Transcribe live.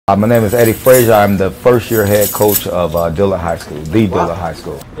My name is Eddie Frasier. I'm the first-year head coach of Dillard High School, the Dillard High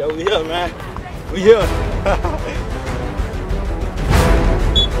School. Yo, we here, man. We here.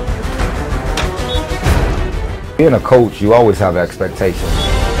 Being a coach, you always have expectations.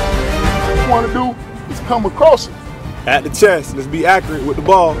 What you want to do is come across it. At the chest, let's be accurate with the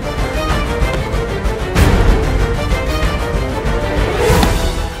ball.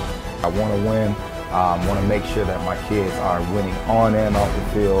 I want to win. I want to make sure that my kids are winning on and off the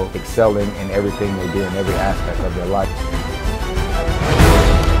field, excelling in everything they do in every aspect of their life.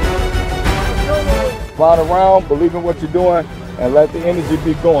 Ride around, believe in what you're doing, and let the energy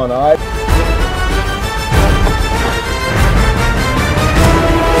be going, all right?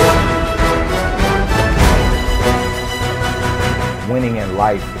 Winning in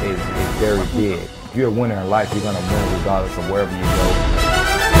life is very big. If you're a winner in life, you're going to win regardless of wherever you go.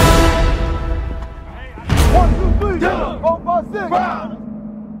 1, 2, 3, 4, 5, 6.